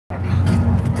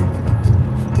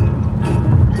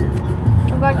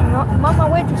guys, I'm on my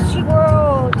way to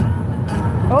SeaWorld.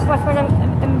 I hope my friend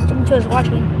M2 is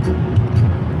watching.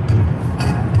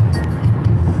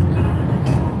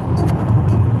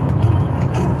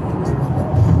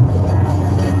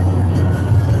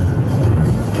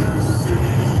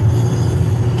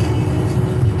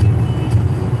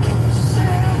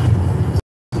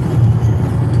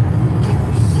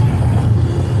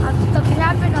 Stuff can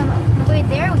happen on the way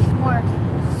there, which is more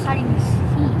exciting to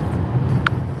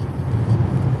see.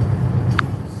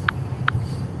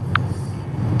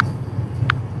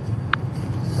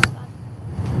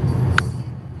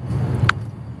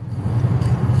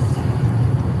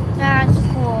 That's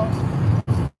cool.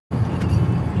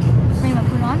 Frame I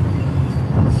put on.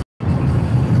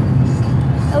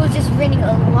 It was just raining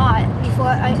a lot before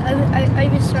I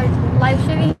even started live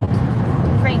streaming.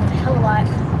 It rained a hell of a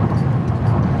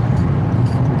lot.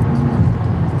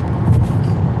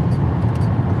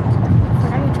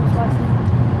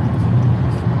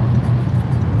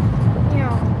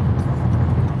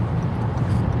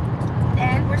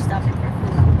 And we're stopping for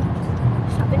food.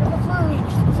 Shopping for food.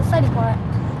 It's a exciting part.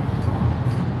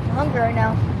 I'm hungry right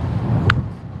now.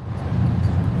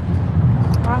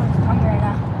 I'm hungry right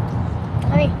now.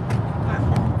 Honey,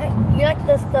 you like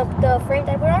the frame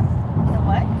that I put on? The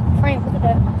what? Frame, look at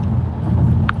that.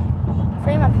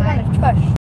 Frame I put on the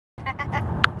trash.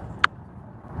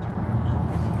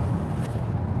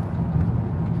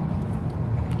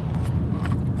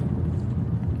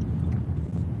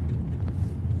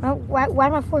 Why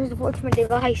am I forced to work my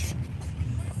device?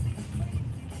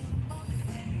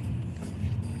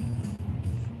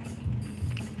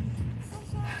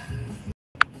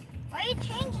 Why you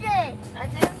changed it? I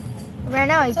did. Right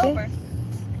now, It's I over.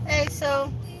 Hey,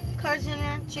 so Carl's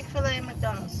Jr., Chick-fil-A,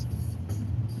 McDonald's.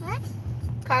 What?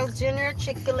 Carl's Jr.,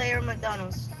 Chick-fil-A, or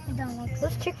McDonald's?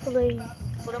 What's Chick-fil-A?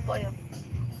 Puro pollo.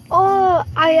 Oh,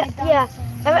 yeah.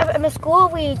 In school,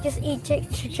 we just eat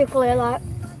Chick-fil-A a lot.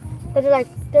 But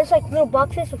there's like little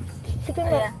boxes of chicken.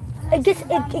 Yeah. It gets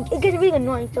really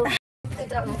annoying. So,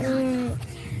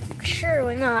 sure,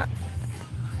 why not?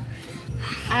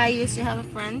 I used to have a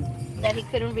friend that he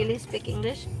couldn't really speak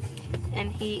English,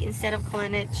 and he, instead of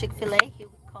calling it Chick-fil-A, he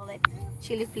would call it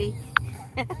Chili Flea.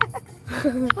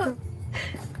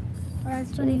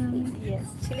 That's funny. Yes,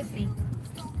 Chili Flea.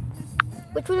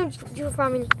 Which one did you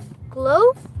from?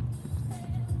 Glow?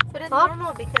 Put it Pop?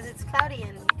 normal because it's cloudy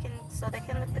and so they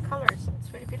can look the colors.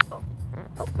 It's really beautiful.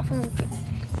 Oh,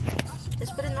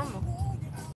 Just put it normal.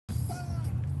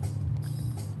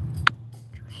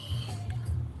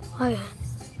 oh yeah.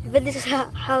 But this is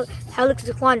how it looks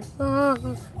to Juan.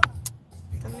 Don't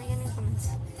make any comments.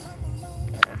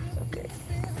 Okay.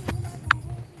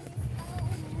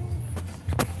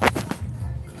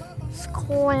 It's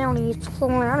clowny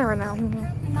right now.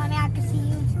 Mommy, I can see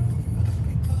you.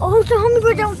 Oh, it's a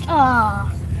hummingbird down.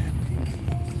 Ah.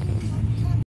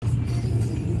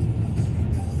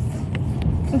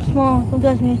 I'm small. Don't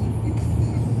judge me.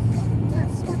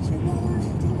 That's what you want.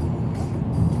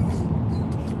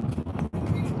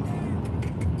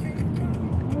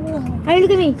 Hey,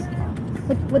 look at me.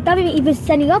 Without even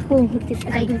standing up, boom, look at this. I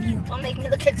got a good view. Don't make me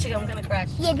look at you. I'm gonna crash.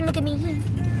 Yeah, look at me.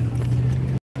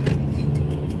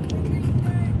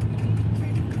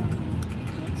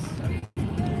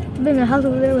 I've been in a house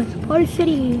over there with Party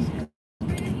City.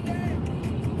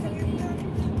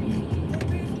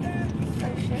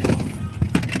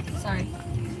 Sorry.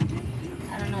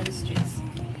 I don't know the streets.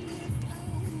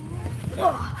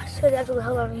 Oh, I swear that's what the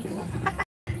hell out of me.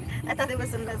 I thought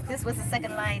this was the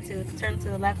second line to turn to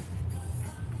the left.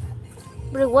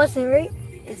 But it wasn't, right?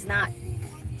 It's not.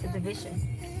 It's a division.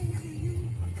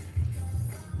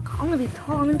 I'm gonna be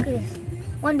tall. Look at this.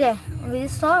 One day, I'm gonna be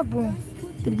this tall, boom.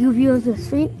 Get a good view of the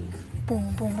street.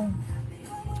 Boom, boom, boom.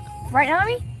 Right now,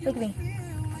 me? Look at me.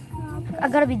 I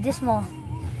gotta be this small.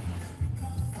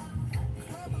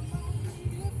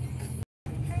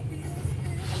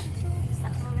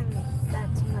 Stop moving me that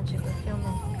too much if we're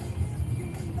filming.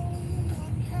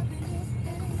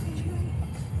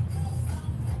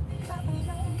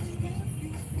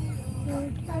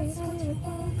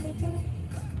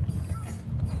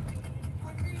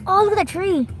 Oh, look at that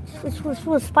tree. It's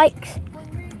full of spikes.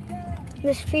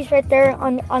 This tree's right there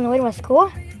on the way to my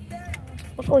school. I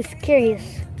was always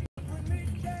curious.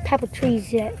 What type of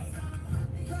trees yet?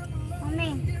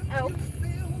 Mommy, Oh.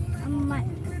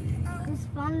 this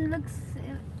phone looks,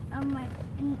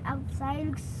 outside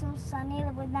looks so sunny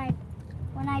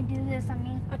when I do this.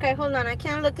 Okay, hold on. I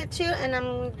can't look at you, and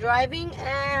I'm driving.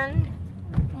 And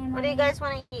what do you guys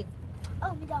want to eat?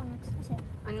 Oh, McDonald's. That's it.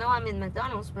 I know I'm in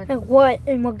McDonald's, but Like what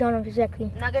in McDonald's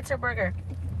exactly? nuggets or burger?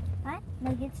 What?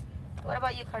 Nuggets. What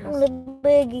about you, I Carlos? want a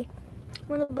burger. I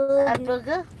want a A burger.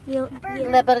 burger? Yeah,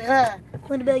 Le burger. I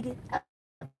want a burger.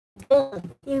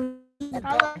 Yeah,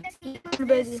 How long does I he want a put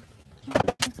burger. this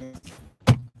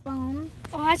phone?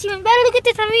 Oh, that's even better. Look at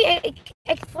this. I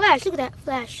can flash. Look at that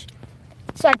flash.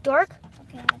 Is that dark?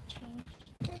 Okay, I'll change.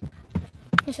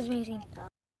 This is amazing.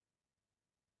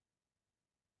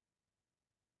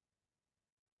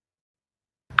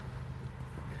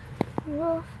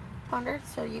 Whoa. Ponder,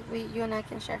 so you and I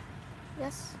can share.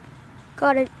 Yes?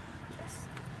 Got it. Yes.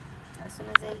 As soon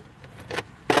as they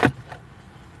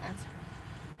answer.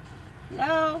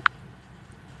 Hello?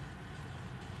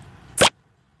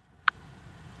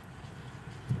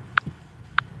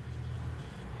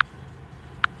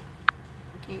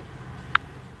 Okay.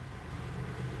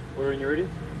 When you're ready.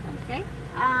 Okay.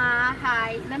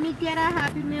 Hi. Let me get a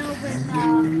Happy Meal with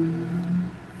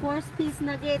 4-piece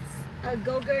nuggets, a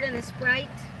Go-Gurt, and a Sprite.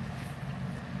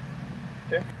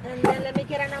 Okay. And then let me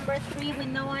get a number 3 with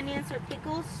no onions or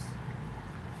pickles.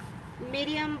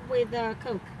 Medium with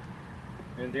Coke.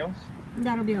 Anything else?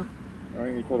 That'll be all. All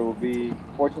right, your total will be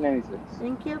 $14.96.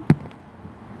 Thank you.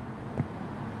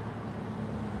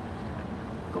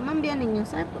 Coman bien,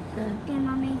 niños, ¿eh? Porque... Okay,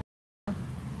 mommy.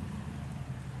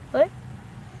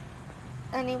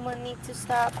 Anyone need to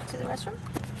stop to the restroom?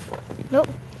 Nope.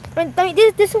 I mean,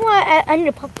 this is why I need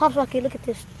a pop socket. Look at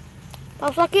this.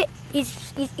 Pop socket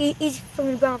is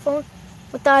from the ground phone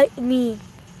without me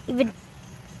even.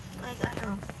 I got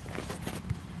her.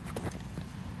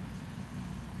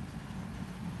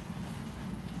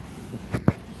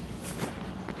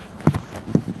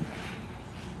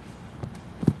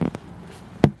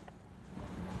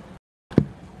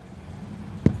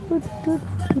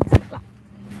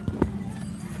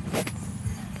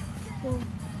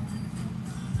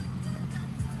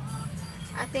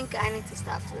 I think I need to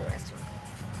stop to the restroom.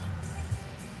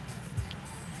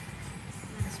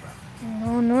 Might as well.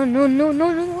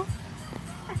 No.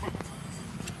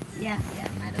 Yeah,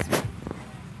 might as well.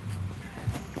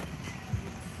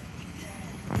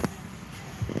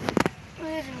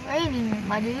 It's raining,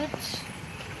 my dudes.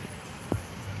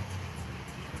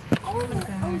 Oh my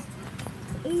god.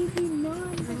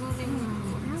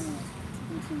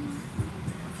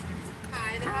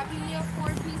 Hi, the Happy Meal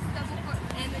 4-piece double quarter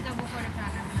and the double quarter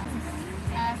pounder.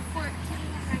 14.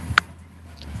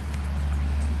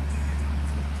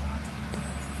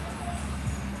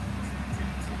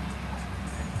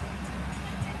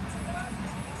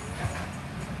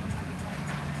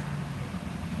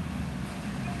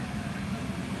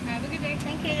 Have a good day.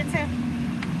 Thank you, you too.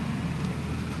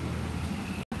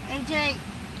 AJ,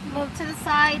 move to the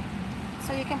side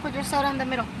so you can put your soda in the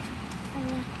middle.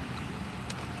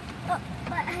 Oh,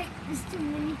 but there's too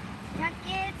many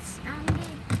nuggets.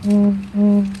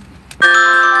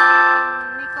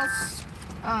 Nico's,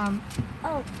 Oh.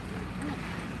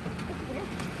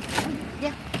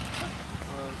 yeah.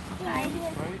 Right.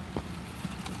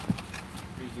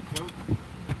 Here's the Coke.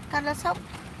 Carlos, help.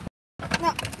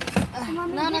 No,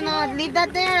 leave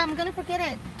that there. I'm gonna forget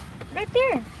it. Right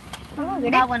there.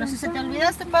 Ah, bueno, si se te olvida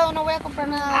este pedo, no voy a comprar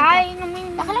nada. Ay, no me.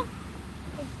 Bájalo.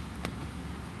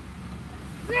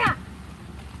 Yeah.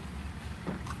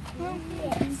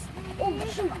 Yes. Oh,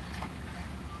 shoot.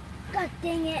 God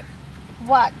dang it.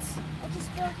 What? I just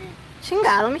spilled it.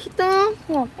 Chingado, mijito.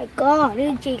 Oh my god,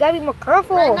 dude, you gotta be more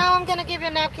careful. Right now, I'm gonna give you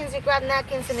napkins. You grab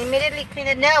napkins and immediately clean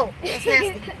it. No, it's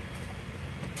nasty.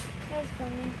 That's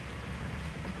funny.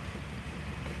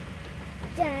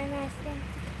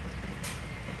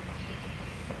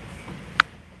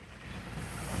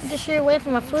 Just stay away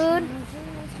from my food.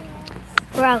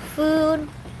 We're out of food.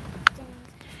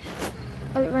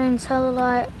 It rains hell a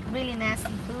lot. Really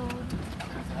nasty food.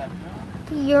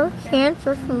 Your hand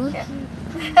for food. Double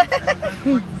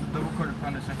quarter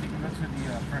pounders. I think that's the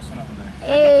first one over there.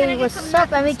 Hey, what's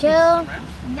up? I'm Rachel.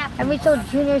 I'm Rachel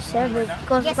Junior Savage.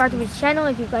 Go subscribe to his channel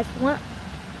if you guys want.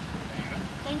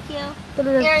 Thank you. Go to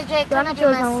the Here, Jake, clean up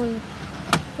your mess.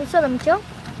 What's up, Rachel?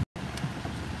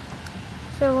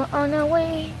 So we're on our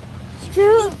way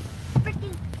to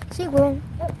SeaWorld.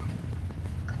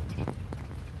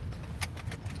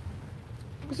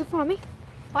 What's it for me?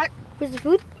 What? Where's the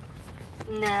food?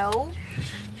 No.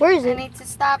 Where is I it? need to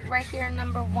stop right here,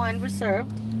 number 1,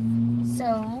 reserved,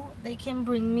 so they can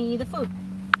bring me the food.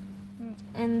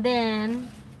 And then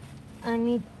I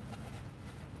need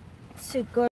to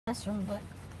go to the restroom, but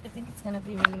I think it's gonna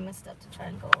be really messed up to try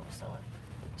and go, so I'm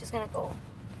just gonna go.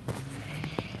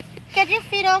 Get your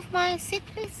feet off my seat,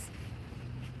 please.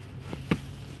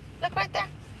 Look right there.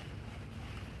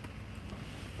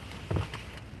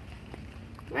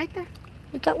 Right there.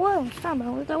 We got what? Stop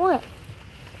about. We got what?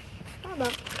 Stop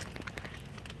about.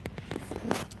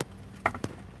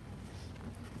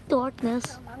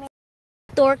 darkness.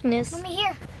 Darkness. Mommy,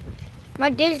 here. My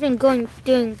day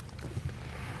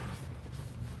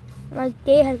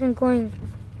has been going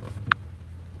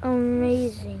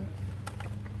amazing.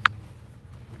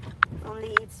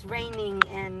 Only it's raining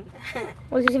and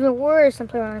Which is even worse than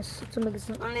playing on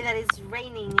some only that it's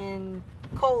raining and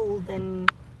cold,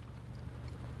 and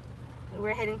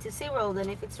we're heading to SeaWorld, and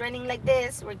if it's raining like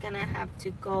this, we're gonna have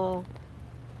to go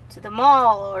to the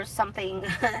mall or something.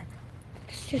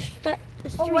 It's just that.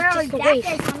 It's Oh, where are just a waste.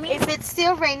 jackets, Mommy? If it's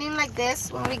still raining like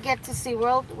this when we get to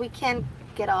SeaWorld, we can't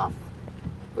get off.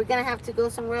 We're gonna have to go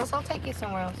somewhere else. I'll take you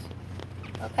somewhere else.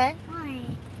 Okay? Why?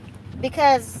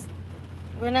 Because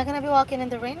we're not gonna be walking in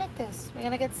the rain like this. We're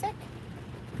gonna get sick.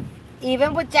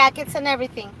 Even with jackets and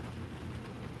everything.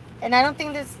 And I don't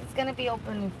think this is gonna be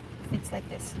open if it's like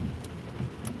this.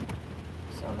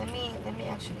 So let me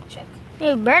actually check.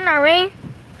 Hey, better not rain.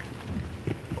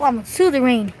 Oh, I'm gonna sue the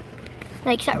rain.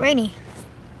 Like, it's not rainy.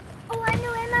 Oh, I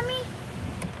know it, Mommy.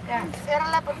 Yeah.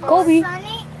 Ciérrala, por favor. Kobe. It's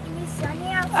sunny. It is sunny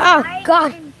outside. Oh,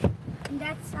 God. And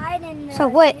that side and So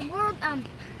what? the world,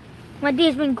 My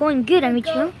day's been going good. I meet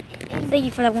go- you. Thank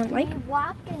you for that one we like.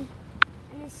 walk and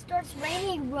it starts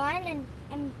raining, run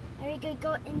and we could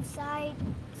go inside,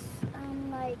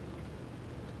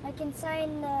 like inside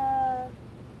the.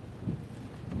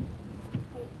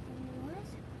 Wait,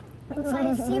 what?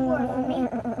 Inside SeaWorld, Mommy.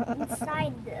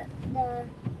 Inside the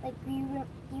like you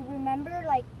remember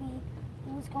like we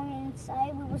was going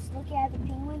inside. We was looking at the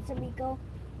penguins and we go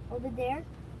over there.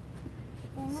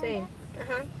 Remember Sí. that?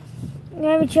 Uh-huh.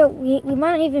 Yeah, but you, we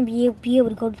might not even be able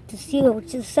to go to SeaWorld,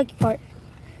 which is the sucky part.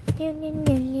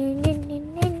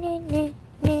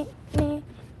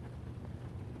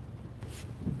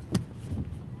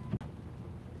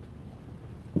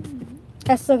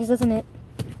 That sucks, doesn't it?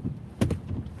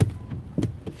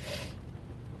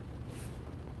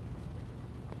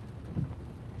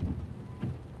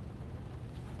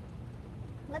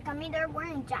 Look, I mean they're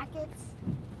wearing jackets.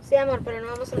 Sí, amor, pero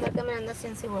no vamos a andar caminando así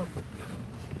en SeaWorld.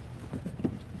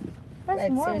 That's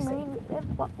Like, more seriously.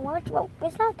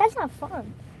 That's not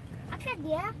fun. I could,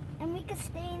 yeah, and we could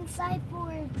stay inside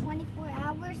for 24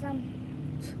 hours.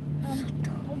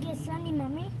 We'll get sunny,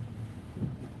 Mommy.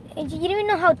 And you didn't even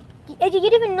know how. You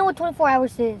didn't even know what 24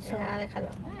 hours is. So. Ya, déjalo.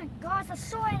 Oh my gosh, I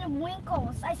saw it in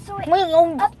Winkles. I saw it.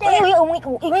 Up there.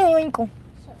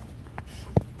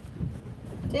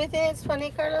 Do you think it's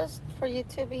funny, Carlos, for you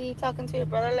to be talking to your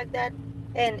brother like that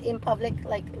and in public,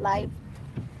 like live?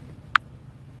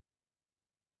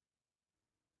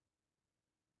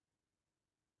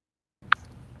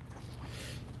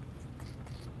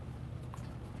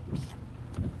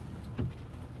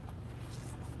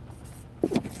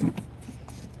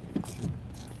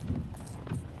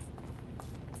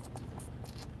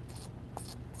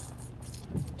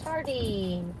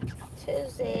 Tardy.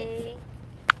 Tuesday.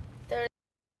 Thursday.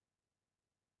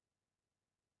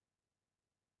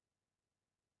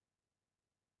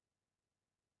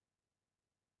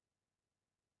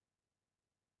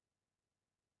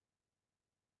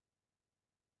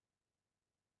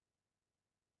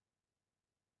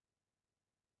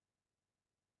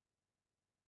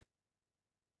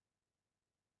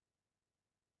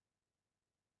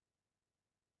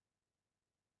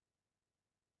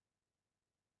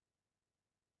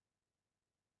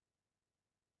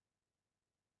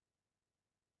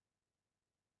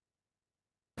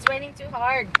 It's raining too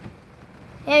hard.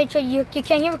 Yeah, you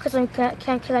can't hear because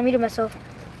I muted myself.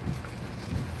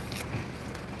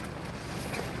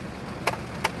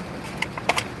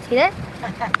 See that?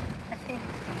 You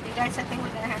guys, I think we're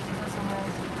gonna have to go somewhere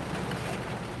else.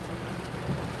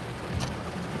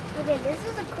 Okay, this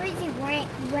is a crazy rain.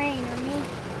 I mean,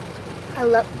 I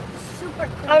love. super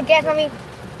crazy. Oh, gas on me.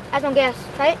 Add some gas,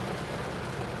 right?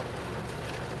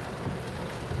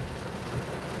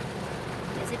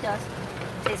 Yes, it does.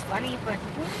 It's funny, but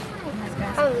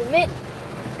I'll admit.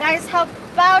 guys, how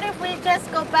about if we just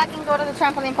go back and go to the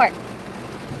trampoline park?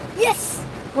 Yes.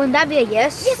 Wouldn't that be a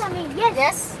yes? Yes, I mean yes.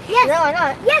 Yes. Yes. No, why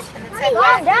not? Yes. And it's Honey, a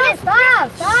yes. Down, Yes.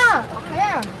 stop, stop.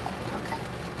 Okay. Okay.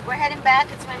 We're heading back.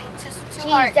 It's raining too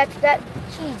hard.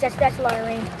 Jeez, that's a lot of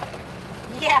rain.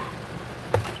 Yeah.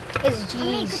 It's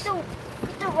Honey, jeez.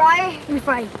 get the ride. Let me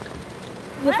fry.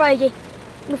 Let me fry, Jay.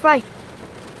 Let me fry.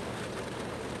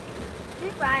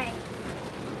 Get right.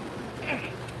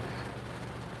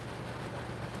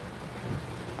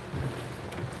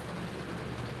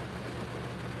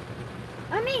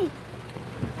 I mean,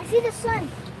 I see the sun.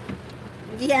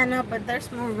 Yeah, no, but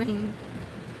there's more rain.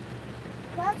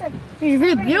 Clouds are It's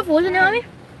really beautiful, isn't it, Mommy?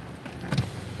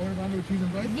 Order bundle with cheese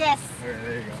and bread? Yes. Alright,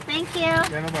 there you go. Thank you.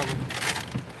 Yeah, no problem.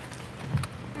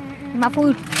 My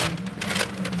food.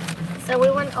 So we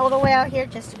went all the way out here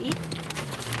just to eat.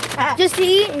 Just to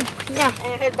eat? Yeah.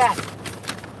 And head back.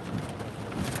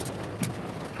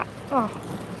 Oh.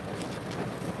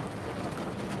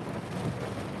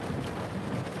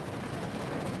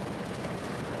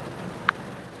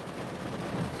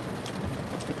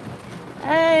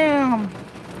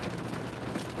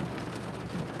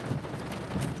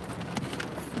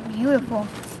 Beautiful.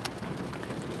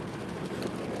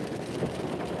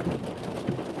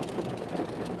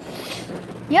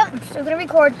 Yep, I'm still gonna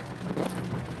record.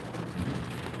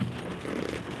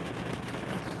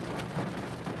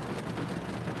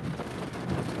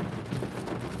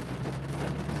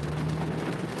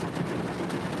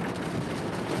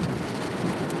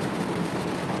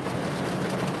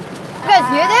 You guys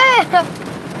hear that?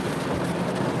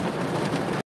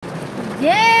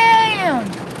 Damn!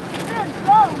 Let's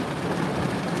go.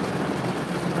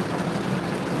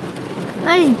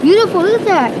 That is beautiful. Look at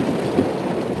that.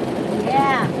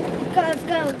 Yeah.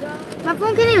 Go. My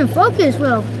phone can't even focus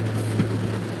well.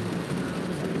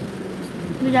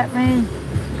 Look at that rain.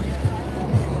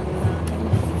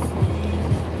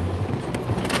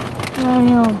 I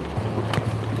know.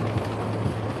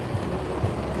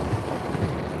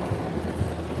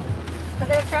 Look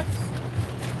at the trucks.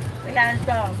 We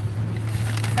got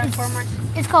Transformers.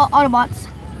 It's called Autobots.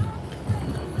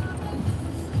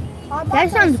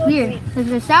 That sounds so weird. sweet.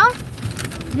 Does it sound?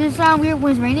 Does it sound weird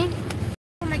when it's raining?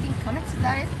 We're making comics, is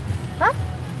that it? Huh?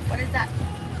 What is that?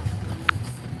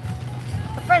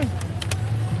 A friend.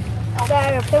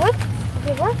 That I play with?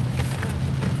 Okay, what?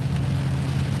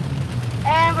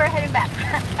 And we're heading back.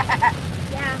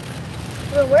 Yeah.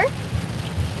 Where?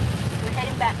 We're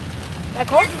heading back. Back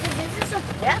home? This is a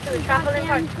Yeah, we're traveling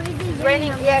hard. crazy It's rain.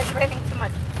 raining. Yeah, it's raining too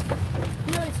much.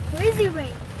 No, it's crazy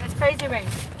rain. It's crazy rain.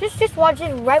 Just watch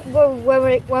it right where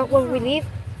we leave.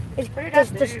 It's Put it up.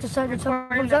 the sun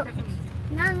comes up.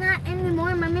 No, not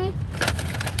anymore, mommy.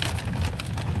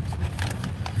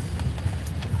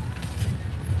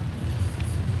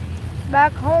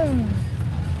 Back home.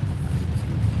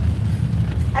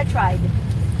 I tried.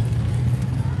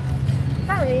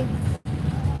 Not really.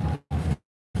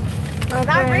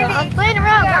 Not really. I'm playing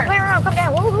around. Sure. I'm playing around. Come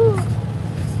down. Woohoo.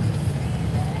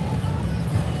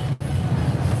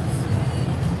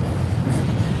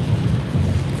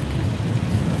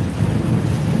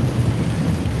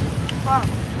 Wow.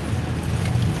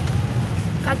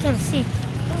 I can't see.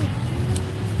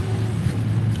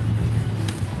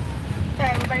 Okay,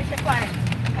 everybody stay quiet. I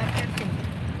can't see.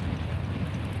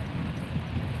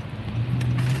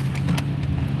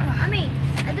 Mommy,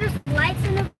 are there lights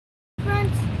in the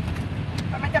front?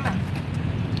 Come on.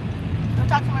 Don't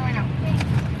talk to me right now.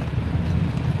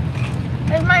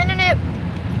 There's my internet.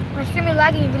 My stream is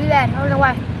lagging really bad. I don't know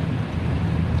why.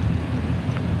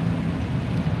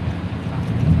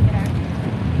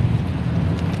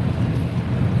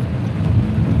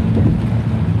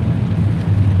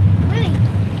 Really?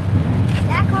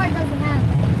 That car doesn't have.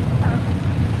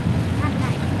 Not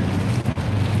that.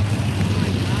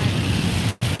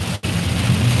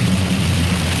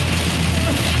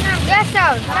 Gas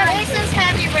out. This is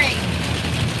heavy rain.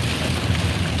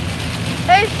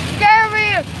 It's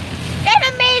scary and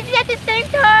amazing at the same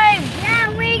time. Yeah,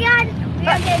 we're gonna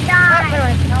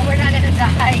die. No, we're not gonna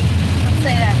die. Don't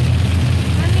say that.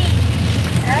 Mommy,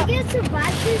 Yeah. are we gonna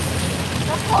survive this?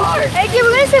 Of course. Hey, give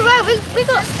listen, right? We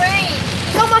go It's rain.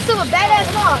 tell myself a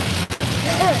badass mom.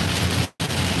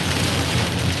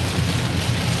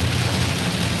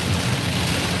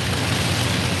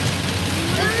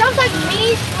 It sounds like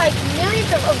me, like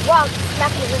millions of rocks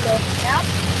smacking the window. Yep.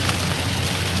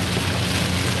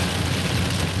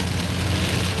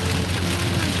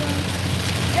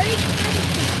 Very excited.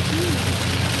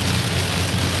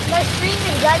 My screen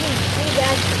is lagging really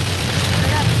bad.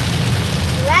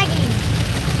 Lagging.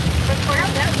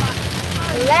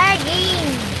 Lagging.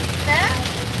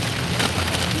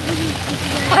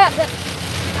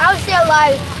 I'll stay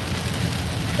alive.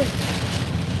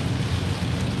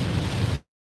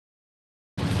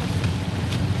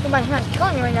 Somebody's not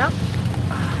killing me right now.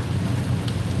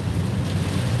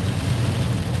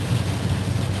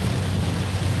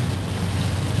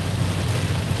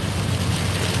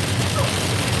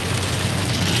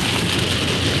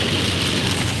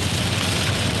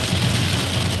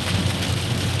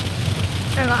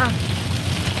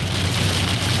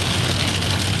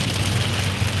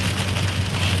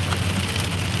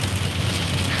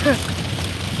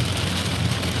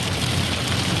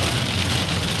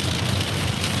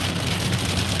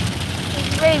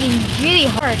 It's raining really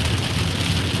hard.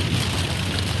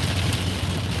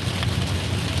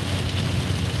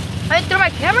 Right through my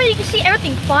camera, you can see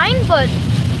everything fine, but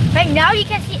right now you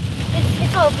can't see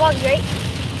it's all foggy, right?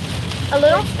 A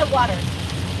little? It's the water.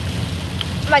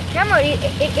 My camera, it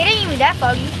ain't even that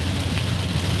foggy.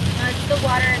 No, it's the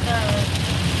water.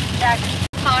 That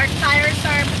car tires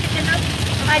are picking up.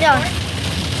 I know.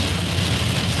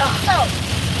 So,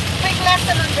 quick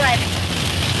lesson on driving.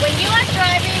 When you are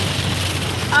driving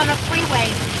on a freeway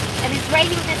and it's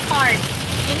raining this hard,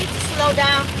 you need to slow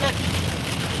down. Look,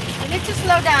 you need to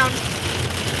slow down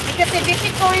because if you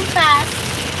keep going fast,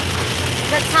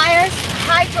 the tires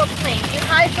hydroplane. You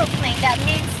hydroplane. That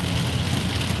means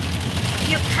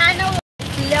you kind of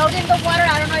float in the water.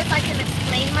 I don't know if I can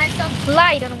explain myself.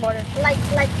 Slide on the water. Like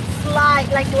slide,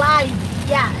 like glide.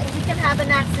 Yeah, you can have an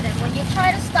accident. When you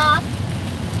try to stop,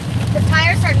 the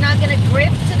tires are not gonna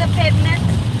grip to the pavement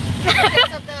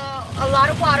because of a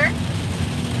lot of water.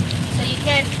 So you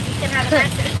can have an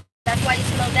accident. That's why you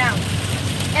slow down.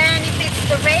 And if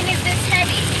the rain is this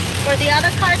heavy, for the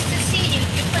other cars to see you,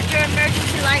 you put your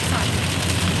emergency lights on.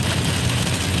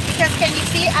 Because can you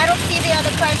see? I don't see the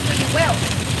other cars, but you will.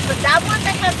 But that one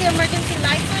that has the emergency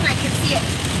lights on, I can see it.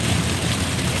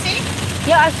 You see?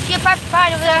 Yeah, I see a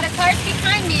fine over there. The cars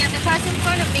behind me and the cars in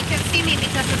front of me can see me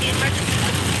because of the emergency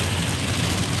lights.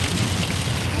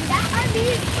 And that RV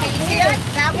is Can you see that?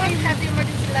 That one has the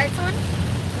emergency lights on,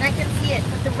 and I can see it.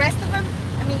 But the rest of them,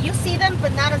 I mean, you see them,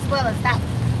 but not as well as that.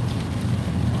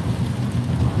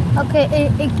 Okay,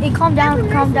 it calmed down a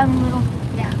little.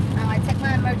 Yeah. Now I take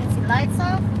my emergency lights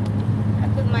off. I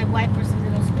put my wipers a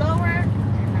little slower,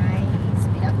 and I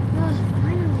speed up.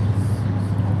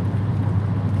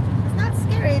 It's not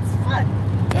scary. It's fun.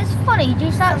 It's funny,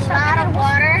 just It's a lot of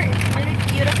water. It's really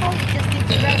beautiful. You just need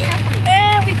to run carefully.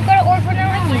 And we forgot to order for the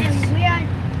onions.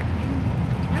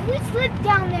 If we slip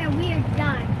down there, we are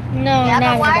done. No, Yeah,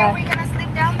 no, but why are no. we gonna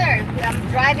sleep down there? I'm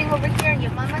driving over here, and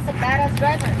your mama's a badass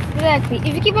driver. Exactly.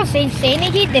 If you keep on saying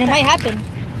it, then it might happen.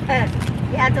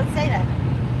 Yeah, don't say that.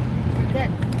 You're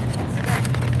good.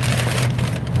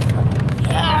 That's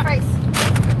Yeah.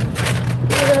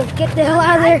 good. Get the hell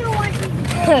out of I there. don't want you to go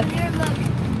there, look.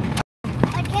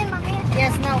 Again, my man.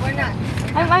 Yes, no, we're not.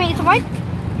 I mean, it's a white.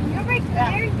 You're right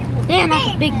there. Damn,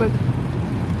 that's a big burger.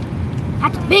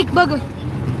 That's a big burger.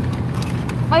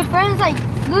 My friend's like,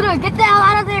 Ludo, get the hell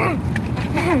out of there.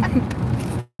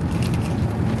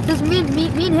 Just me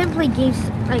and him play games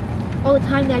like all the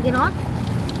time that I get on.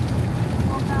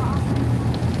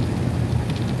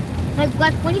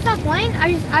 Like when you stop playing,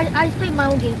 I just play my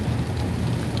own game.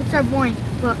 It's are boring,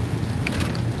 but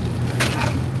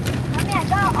Mommy, I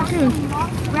got awesome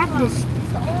monster grab truck. this. It's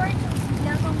the orange,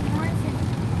 yellow, orange, and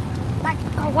black.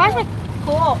 Oh, why is it?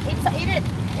 Cool. Eat it.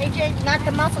 AJ, not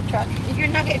the muscle truck. Eat your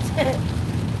nuggets.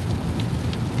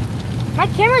 My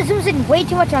camera zooms in way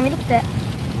too much on me. Look at that.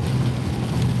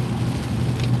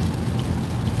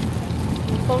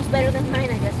 Your phone's better than mine,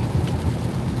 I guess.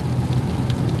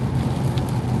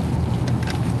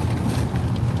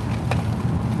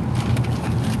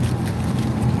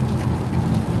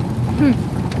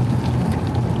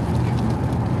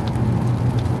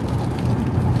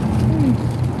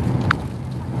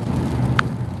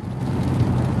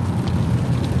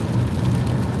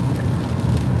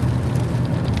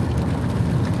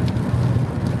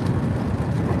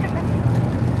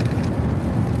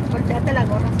 Volteate la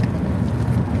gorra.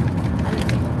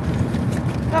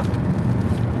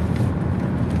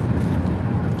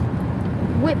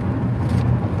 Whip.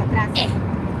 Atrás.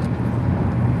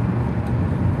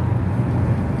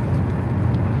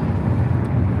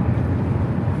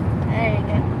 There you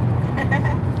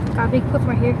go. Got a big clip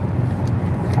right here.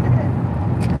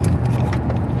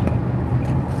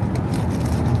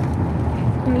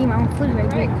 I'm gonna eat my own food right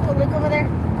Very here. cool. Look over there.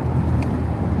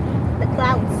 The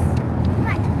clouds.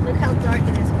 Look how dark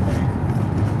it is over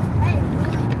there.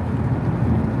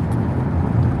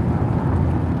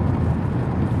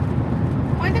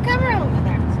 Point the camera over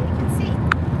there so you can see.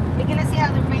 You're gonna see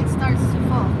how the rain starts to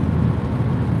fall.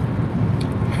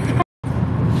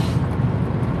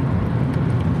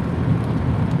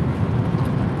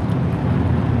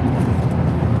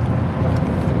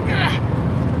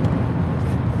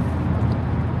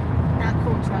 Not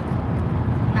cool truck.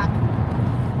 Not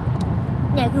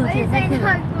cool. Yeah, good. Why is that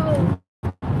not cool?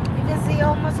 Because he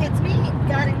almost hits me. It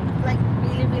got it like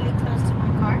really, really close to my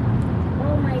car.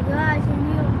 Oh my gosh, and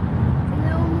you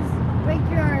almost break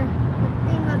your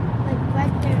thing up like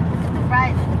right there. Look at the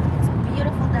ride. It's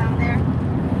beautiful down there.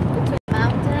 Between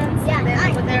mountains. Yeah, and then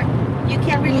nice. over there, you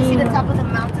can't really see the top of the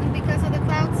mountain because of the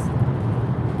clouds.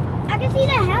 I can see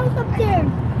the house up there.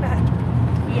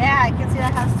 Yeah, I can see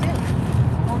that house too.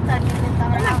 Multi-million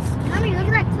dollar house. Mommy, look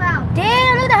at that cloud.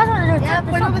 Damn, look at the house over there. Yeah, There's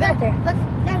point over something there. right there. Look.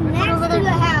 They're Point next over to there.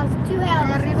 the house. Two Allá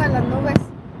houses. arriba las nubes.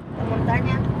 La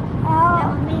montaña.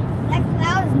 Oh,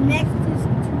 that was next to.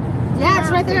 Yeah,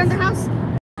 it's right there in the house.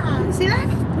 You see that?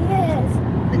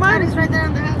 Yes. The car is right there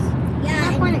in the house. Yeah.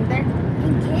 I'm not pointing there.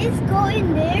 When kids go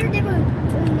in there, they will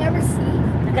never see.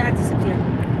 The guy disappeared.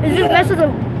 Is this less of the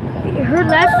her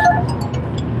left?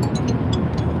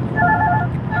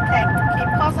 Okay,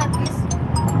 pause that, please.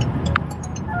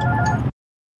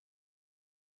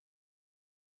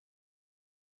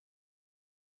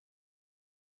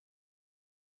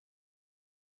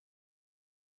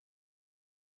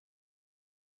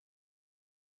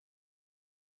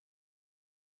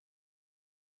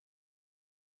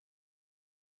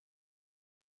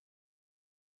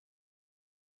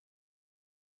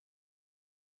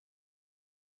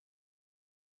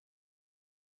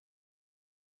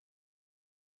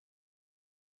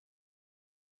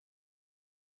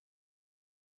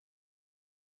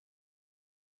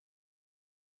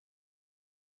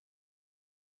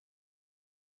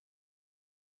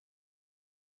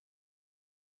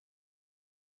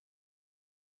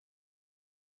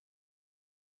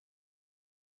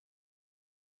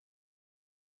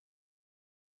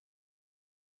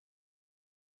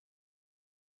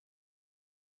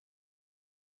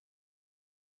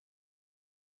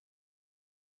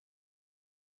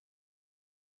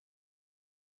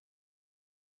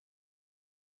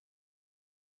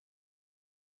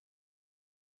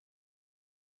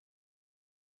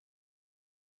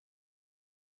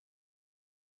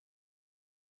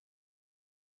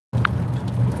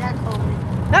 Dad called me.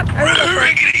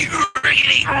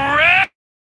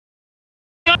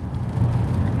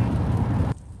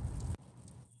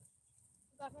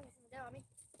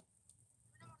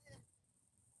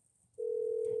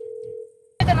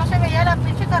 Que no se veía la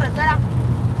pinche carretera.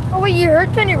 Oh wait, you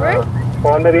heard Tony Road?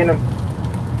 ¿Por dónde vienen?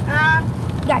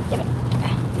 Yeah, get it.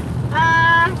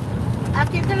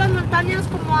 Aquí de las montañas,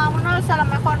 como a unos, a lo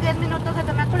mejor 10 minutos de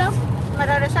Temecula. Me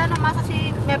regresé nomás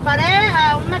así. Me paré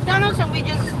a un McDonald's and we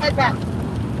just head back.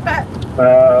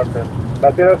 Ok.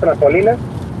 ¿Vas a ir hasta las colinas?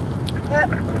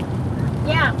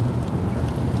 Yeah.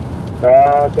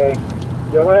 Ok.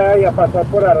 Yo voy a ir a pasar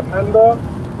por Armando.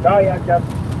 No, ya.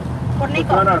 Por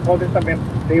Nico. No, José también.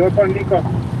 Sí, voy por Nico.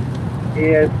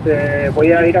 Y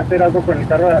voy a ir a hacer algo con el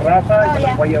carro de Rafa, que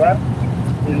me voy a llevar.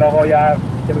 Y luego ya,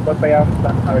 que me voy para allá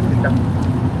a ver si está.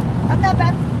 Okay,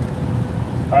 back.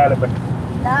 Vale, pues.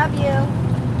 Love you.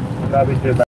 Love you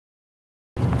too, bye.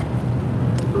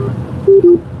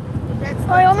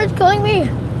 Oh, it almost killing me.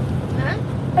 Huh?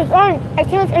 It's on. I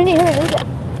can't any hear it.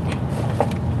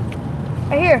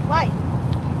 I hear. Why?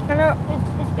 I know.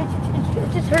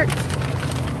 It just hurts.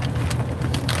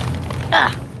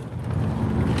 Ah.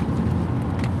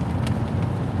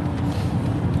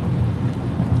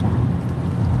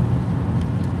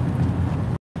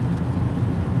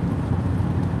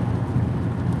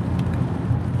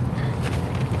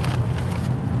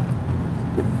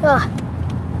 Ugh.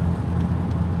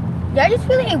 Did I just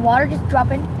feel any water just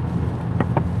dropping?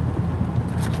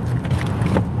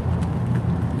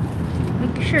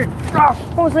 Make sure. Oh,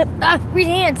 almost slipped. Ah,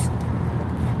 greasy hands.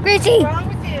 Greasy. What's wrong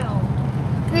with you?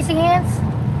 Greasy hands.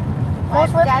 Why,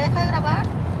 Almost slipped. ¿Ya deja de grabar?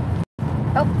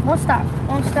 Oh, won't stop.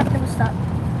 Won't stop. Never stop.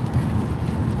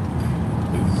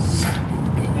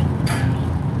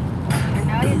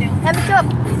 Now you do. Let me up.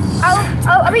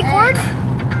 I'll record.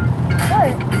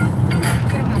 What?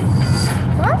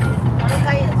 Huh? No le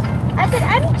calles. I said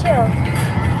I'm chill.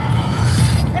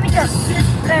 Let me chill.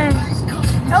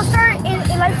 I'll start in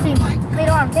live stream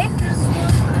later on, okay?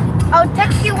 I'll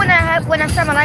text you when I start my live.